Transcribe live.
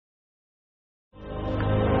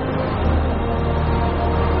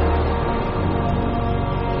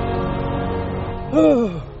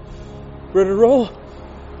Ready to roll?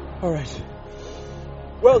 All right.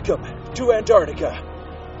 Welcome to Antarctica,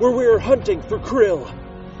 where we're hunting for krill.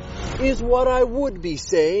 Is what I would be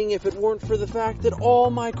saying if it weren't for the fact that all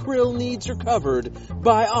my krill needs are covered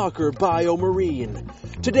by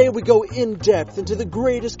AkerBioMarine. Today we go in depth into the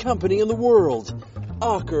greatest company in the world,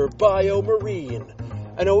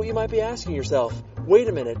 AkerBioMarine. I know what you might be asking yourself. Wait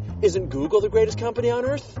a minute, isn't Google the greatest company on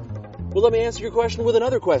Earth? Well, let me answer your question with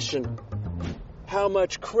another question. How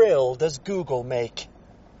much krill does Google make?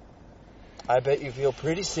 I bet you feel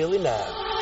pretty silly now.